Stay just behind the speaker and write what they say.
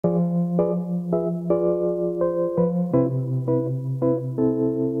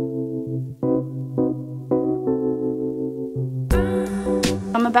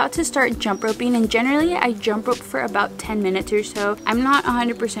about to start jump roping, and generally I jump rope for about 10 minutes or so. I'm not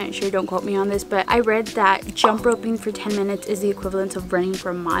 100% sure, don't quote me on this, but I read that jump roping for 10 minutes is the equivalent of running for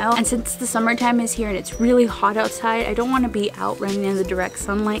a mile. And since the summertime is here and it's really hot outside, I don't want to be out running in the direct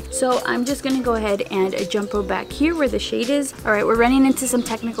sunlight. So I'm just gonna go ahead and jump rope back here where the shade is. All right, we're running into some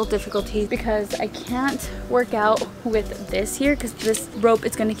technical difficulties because I can't work out with this here because this rope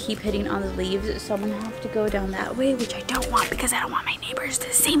is gonna keep hitting on the leaves. So I'm gonna have to go down that way, which I don't want because I don't want my neighbors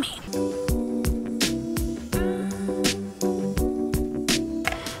to see me.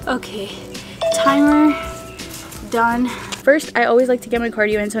 Okay, timer done. First, I always like to get my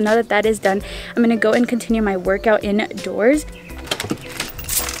cardio in, so now that that is done, I'm gonna go and continue my workout indoors.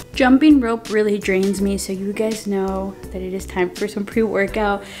 Jumping rope really drains me, so you guys know that it is time for some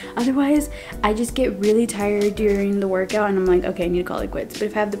pre-workout. Otherwise, I just get really tired during the workout and I'm like, okay, I need to call it quits. But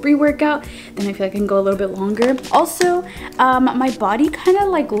if I have the pre-workout, then I feel like I can go a little bit longer. Also, my body kind of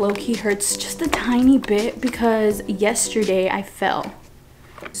like low-key hurts just a tiny bit because yesterday I fell.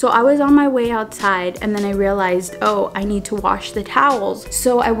 So I was on my way outside and then I realized, oh, I need to wash the towels.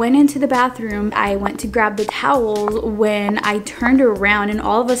 So I went into the bathroom. I went to grab the towels when I turned around and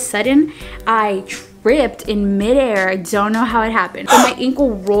all of a sudden I tripped in midair. I don't know how it happened. But my ankle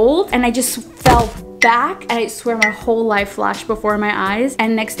rolled and I just fell back, and I swear my whole life flashed before my eyes.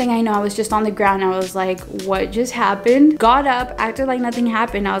 And next thing I know, I was just on the ground. I was like, what just happened? Got up, acted like nothing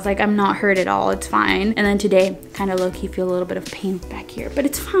happened. I was like, I'm not hurt at all, it's fine. And then today, kind of low-key feel a little bit of pain back here, but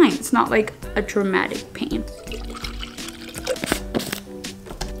it's fine. It's not like a dramatic pain.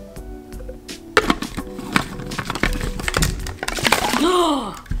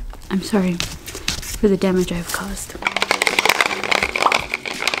 I'm sorry for the damage I've caused.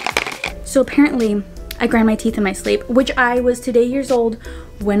 So apparently, I grind my teeth in my sleep, which I was today years old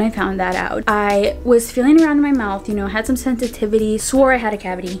when I found that out. I was feeling around in my mouth, you know, had some sensitivity, swore I had a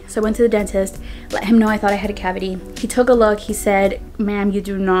cavity. So I went to the dentist, let him know I thought I had a cavity. He took a look, he said, ma'am, you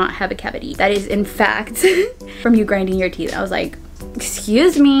do not have a cavity. That is in fact from you grinding your teeth. I was like,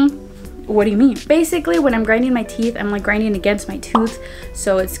 excuse me? What do you mean? Basically, when I'm grinding my teeth, I'm like grinding against my tooth,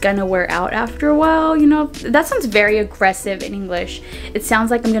 so it's gonna wear out after a while, you know? That sounds very aggressive in English. It sounds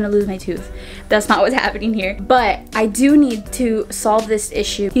like I'm gonna lose my tooth. That's not what's happening here. But I do need to solve this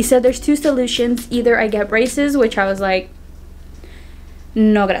issue. He said there's two solutions. Either I get braces, which I was like,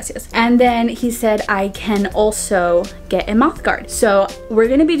 no gracias. And then he said I can also get a mouth guard. So we're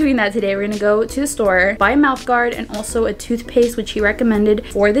gonna be doing that today. We're gonna go to the store, buy a mouth guard and also a toothpaste, which he recommended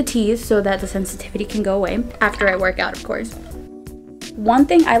for the teeth so that the sensitivity can go away after I work out, of course. One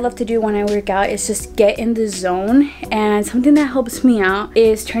thing I love to do when I work out is just get in the zone, and something that helps me out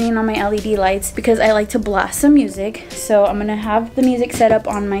is turning on my LED lights because I like to blast some music. So I'm gonna have the music set up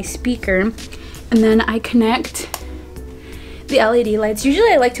on my speaker, and then I connect the LED lights. Usually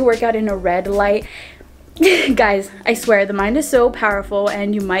I like to work out in a red light. Guys, I swear the mind is so powerful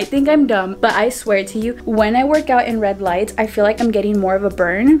and you might think I'm dumb, but I swear to you, when I work out in red lights, I feel like I'm getting more of a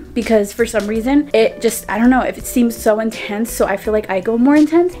burn because for some reason it just, I don't know, if it seems so intense, so I feel like I go more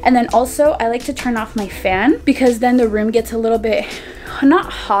intense. And then also I like to turn off my fan because then the room gets a little bit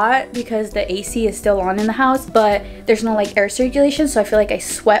not hot because the AC is still on in the house, but there's no like air circulation, so I feel like I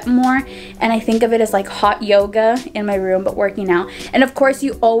sweat more, and I think of it as like hot yoga in my room but working out. And of course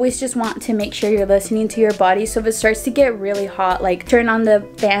you always just want to make sure you're listening to your body, so if it starts to get really hot, like turn on the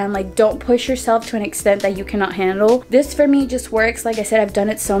fan, like don't push yourself to an extent that you cannot handle. This for me just works. Like I said, I've done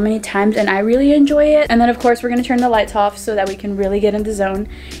it so many times and I really enjoy it. And then of course we're gonna turn the lights off so that we can really get in the zone,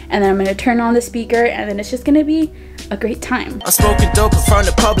 and then I'm gonna turn on the speaker, and then it's just gonna be a great time. I'm smoking dope in front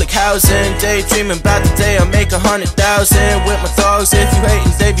of public housing, daydreaming about the day I make 100,000 with my dogs. If you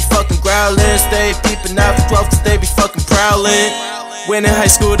hating, they be fucking growling. Stay peeping out for 12 cause they be fucking prowling. When in high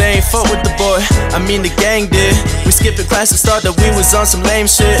school they ain't fuck with the boy, I mean the gang did. We skipping classes, thought that we was on some lame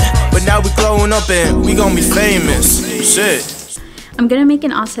shit, but now we glowing up and we gon' be famous. Shit. I'm gonna make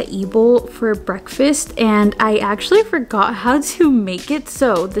an acai bowl for breakfast, and I actually forgot how to make it,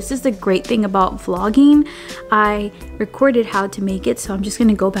 so this is the great thing about vlogging. I recorded how to make it, so I'm just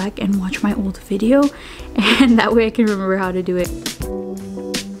gonna go back and watch my old video, and that way I can remember how to do it.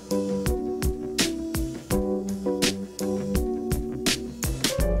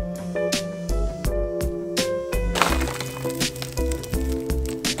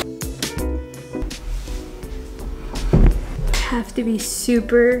 Have to be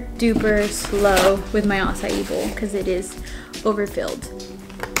super duper slow with my acai bowl because it is overfilled.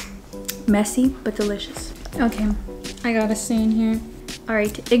 Messy but delicious. Okay, I got a stain here. All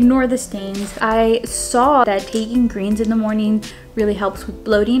right, ignore the stains. I saw that taking greens in the morning really helps with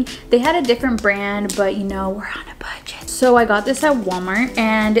bloating. They had a different brand, but you know, we're on a budget, So I got this at Walmart,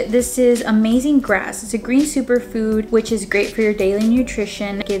 and this is amazing grass. It's a green superfood, which is great for your daily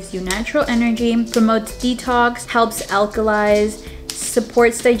nutrition. It gives you natural energy, promotes detox, helps alkalize,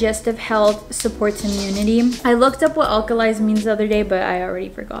 supports digestive health, supports immunity. I looked up what alkalize means the other day, but I already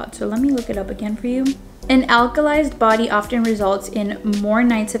forgot. So let me look it up again for you. An alkalized body often results in more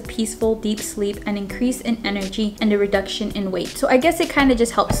nights of peaceful, deep sleep, an increase in energy, and a reduction in weight. So I guess it kind of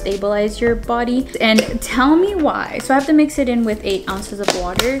just helps stabilize your body. And tell me why. So I have to mix it in with 8 ounces of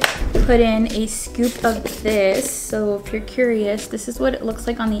water. Put in a scoop of this. So if you're curious, this is what it looks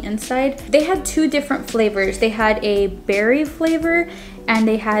like on the inside. They had 2 different flavors. They had a berry flavor and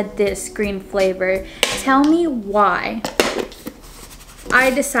they had this green flavor. Tell me why. I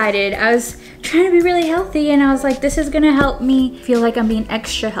decided, I was trying to be really healthy, and I was like, this is gonna help me feel like I'm being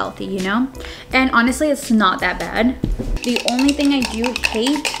extra healthy, you know? And honestly, it's not that bad. The only thing I do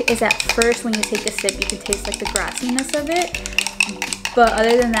hate is at first when you take a sip, you can taste like the grassiness of it. But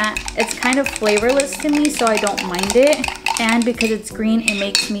other than that, it's kind of flavorless to me, so I don't mind it. And because it's green, it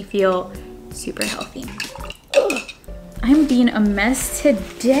makes me feel super healthy. Ugh. I'm being a mess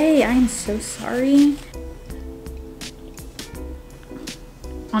today. I'm so sorry.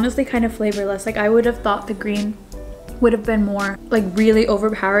 Honestly, kind of flavorless. Like, I would have thought the green would have been more like really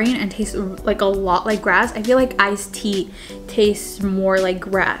overpowering and taste like a lot like grass. I feel like iced tea tastes more like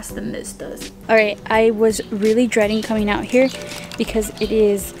grass than this does. All right, I was really dreading coming out here because it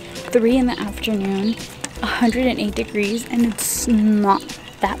is 3 in the afternoon, 108 degrees, and it's not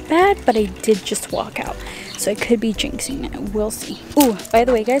that bad, but I did just walk out. So I could be jinxing it. We'll see. Ooh, by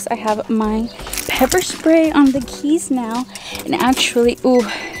the way, guys, I have my pepper spray on the keys now. And actually, ooh,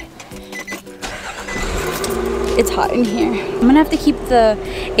 it's hot in here. I'm gonna have to keep the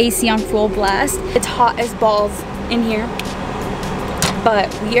AC on full blast. It's hot as balls in here.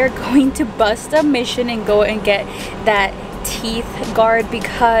 But we are going to bust a mission and go and get that teeth guard,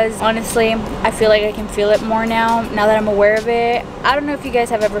 because honestly I feel like I can feel it more now that I'm aware of it. I don't know if you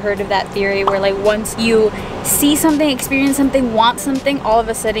guys have ever heard of that theory where like once you see something, experience something, want something, all of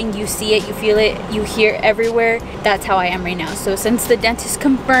a sudden you see it, you feel it, you hear it everywhere. That's how I am right now. So since the dentist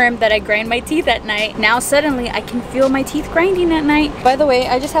confirmed that I grind my teeth at night, now suddenly I can feel my teeth grinding at night. By the way,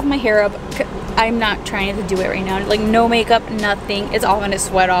 I just have my hair up. I'm not trying to do it right now, like no makeup, nothing. It's all gonna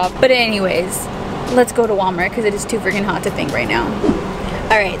sweat off. But anyways, let's go to Walmart because it is too freaking hot to think right now.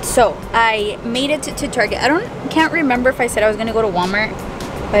 All right, so I made it to Target. Can't remember if I said I was gonna go to Walmart,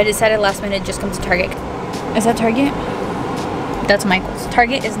 but I decided last minute just come to Target. Is that Target? That's Michael's.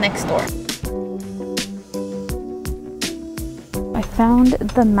 Target is next door. I found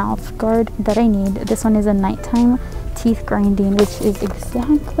the mouth guard that I need. This one is a nighttime teeth grinding, which is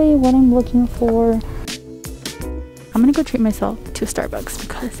exactly what I'm looking for. I'm gonna go treat myself to Starbucks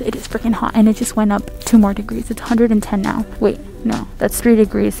because it is freaking hot, and it just went up 2 more degrees. It's 110 now. Wait, no, that's 3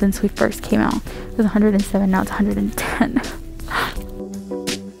 degrees since we first came out. It was 107, now it's 110.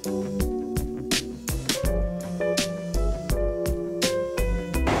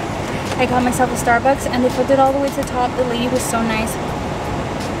 I got myself a Starbucks and they put it all the way to the top. The lady was so nice.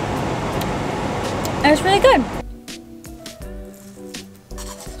 It was really good.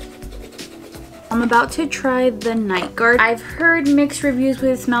 I'm about to try the night guard. I've heard mixed reviews with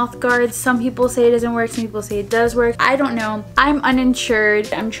this mouth guard. Some people say it doesn't work, some people say it does work. I don't know. I'm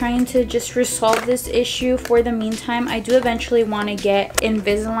uninsured. I'm trying to just resolve this issue for the meantime. I do eventually want to get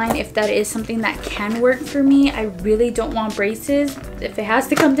Invisalign if that is something that can work for me. I really don't want braces. If it has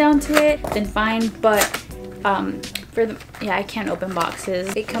to come down to it, then fine. But yeah, I can't open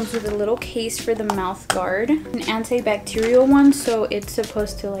boxes. It comes with a little case for the mouth guard, an antibacterial one, so it's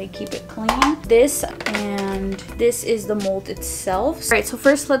supposed to like keep it clean. This, and this is the mold itself. All right, so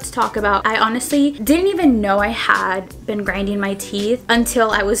first let's talk about, I honestly didn't even know I had been grinding my teeth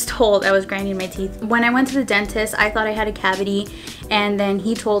until I was told I was grinding my teeth. When I went to the dentist, I thought I had a cavity, and then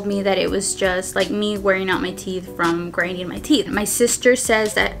he told me that it was just like me wearing out my teeth from grinding my teeth. My sister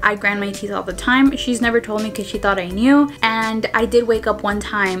says that I grind my teeth all the time. She's never told me because she thought I knew. And I did wake up one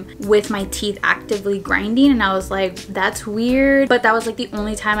time with my teeth actively grinding, and I was like, that's weird. But that was like the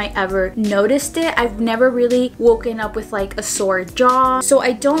only time I ever noticed it. I've never really woken up with like a sore jaw. So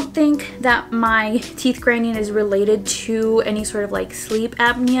I don't think that my teeth grinding is related to any sort of like sleep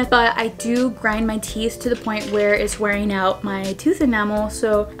apnea, but I do grind my teeth to the point where it's wearing out my tooth enamel.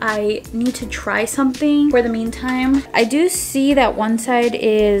 So I need to try something for the meantime. I do see that one side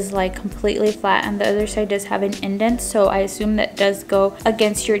is like completely flat and the other side does have an indent, so I assume that does go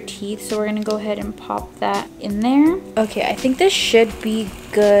against your teeth. So we're gonna go ahead and pop that in there. Okay, I think this should be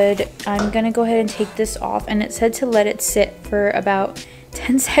good. I'm gonna go ahead and take this off, and it said to let it sit for about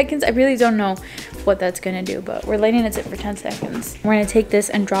 10 seconds. I really don't know what that's gonna do, but we're letting it sit for 10 seconds. We're gonna take this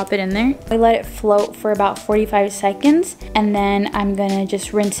and drop it in there. I let it float for about 45 seconds, and then I'm gonna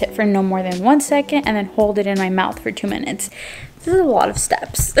just rinse it for no more than 1 second, and then hold it in my mouth for 2 minutes. This is a lot of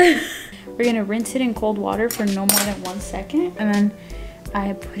steps. We're gonna rinse it in cold water for no more than 1 second, and then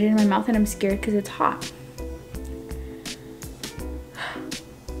I put it in my mouth, and I'm scared because it's hot.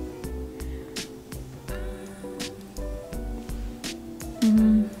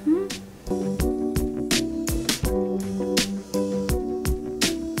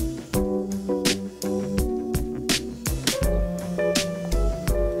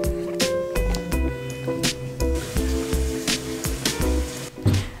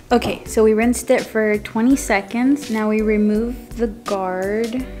 Okay, so we rinsed it for 20 seconds. Now we remove the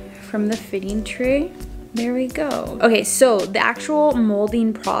guard from the fitting tray. There we go. Okay, so the actual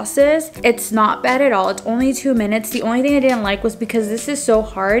molding process, it's not bad at all. It's only 2 minutes. The only thing I didn't like was because this is so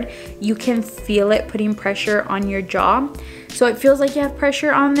hard, you can feel it putting pressure on your jaw. So it feels like you have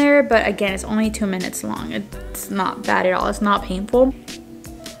pressure on there, but again, it's only 2 minutes long. It's not bad at all. It's not painful.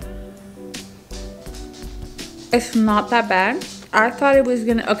 It's not that bad. I thought it was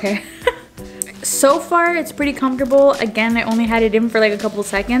gonna, okay. So far, it's pretty comfortable. Again, I only had it in for like a couple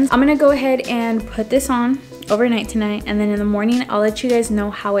seconds. I'm gonna go ahead and put this on overnight tonight, and then in the morning, I'll let you guys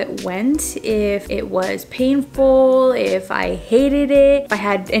know how it went. If it was painful, if I hated it, if I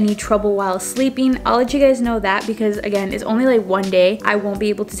had any trouble while sleeping, I'll let you guys know that, because again, it's only like 1 day. I won't be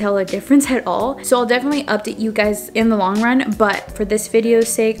able to tell a difference at all. So I'll definitely update you guys in the long run, but for this video's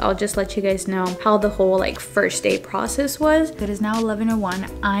sake, I'll just let you guys know how the whole like first day process was. It is now 11:01.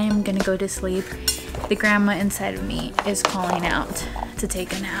 I am gonna go to sleep. The grandma inside of me is calling out to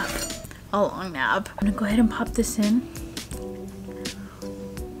take a nap. A long nap. I'm gonna go ahead and pop this in.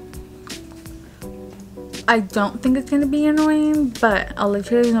 I don't think it's gonna be annoying, but I'll let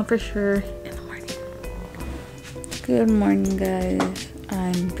you guys know for sure in the morning. Good morning, guys.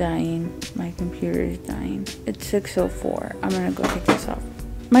 I'm dying. My computer is dying. It's 6:04. I'm gonna go take this off.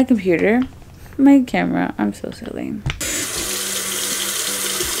 My computer, my camera, I'm so silly.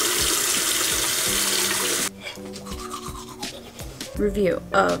 Review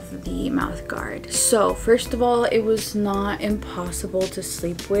of the mouth guard. So first of all, it was not impossible to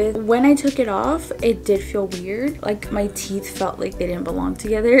sleep with. When I took it off, it did feel weird. Like my teeth felt like they didn't belong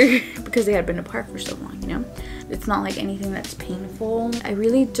together because they had been apart for so long, you know? It's not like anything that's painful. I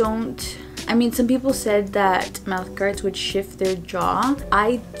really don't, I mean, some people said that mouth guards would shift their jaw.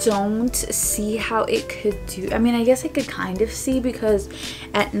 I don't see how it could do. I mean, I guess I could kind of see, because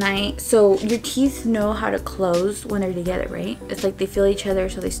at night, so your teeth know how to close when they're together, right? It's like they feel each other,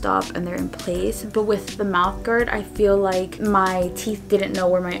 so they stop and they're in place. But with the mouth guard, I feel like my teeth didn't know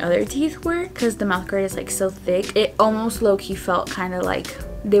where my other teeth were, because the mouth guard is like so thick. It almost low-key felt kind of like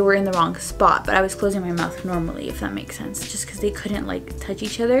they were in the wrong spot, but I was closing my mouth normally, if that makes sense, just because they couldn't like touch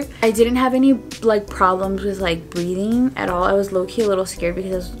each other. I didn't have any like problems with like breathing at all. I was low-key a little scared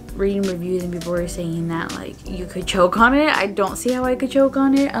because I was reading reviews and people were saying that like you could choke on it. I don't see how I could choke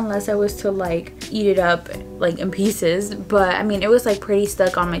on it unless I was to like eat it up like in pieces, but I mean, it was like pretty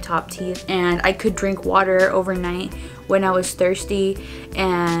stuck on my top teeth, and I could drink water overnight when I was thirsty,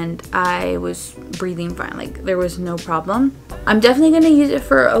 and I was breathing fine. Like there was no problem. I'm definitely gonna use it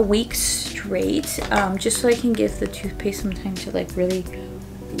for a week straight, just so I can give the toothpaste some time to like really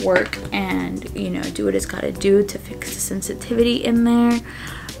work and, you know, do what it's gotta do to fix the sensitivity in there.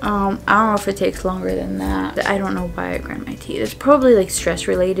 I don't know if it takes longer than that. I don't know why I grind my teeth. It's probably like stress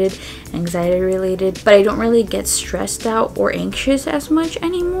related, anxiety related, but I don't really get stressed out or anxious as much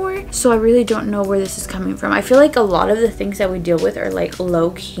anymore. So I really don't know where this is coming from. I feel like a lot of the things that we deal with are like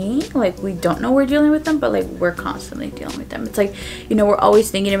low key. Like we don't know we're dealing with them, but like we're constantly dealing with them. It's like, you know, we're always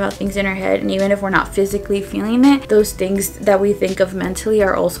thinking about things in our head, and even if we're not physically feeling it, those things that we think of mentally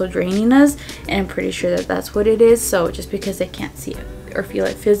are also draining us, and I'm pretty sure that that's what it is. So just because I can't see it or feel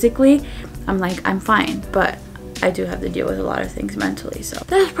it physically, I'm like, I'm fine, but I do have to deal with a lot of things mentally, so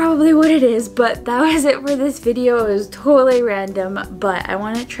that's probably what it is. But that was it for this video. It was totally random, but I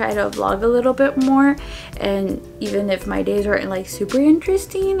want to try to vlog a little bit more, and even if my days aren't like super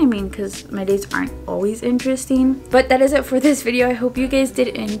interesting, I mean, because my days aren't always interesting. But that is it for this video. I hope you guys did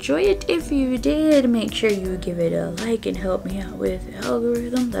enjoy it. If you did, make sure you give it a like and help me out with the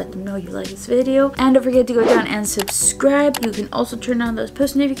algorithm. Let them know you like this video, and don't forget to go down and subscribe. You can also turn on those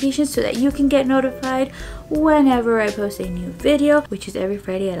post notifications so that you can get notified whenever I post a new video, which is every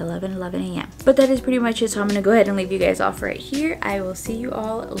Friday at 11 a.m. But that is pretty much it, so I'm gonna go ahead and leave you guys off right here. I will see you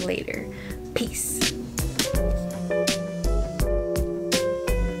all later. Peace.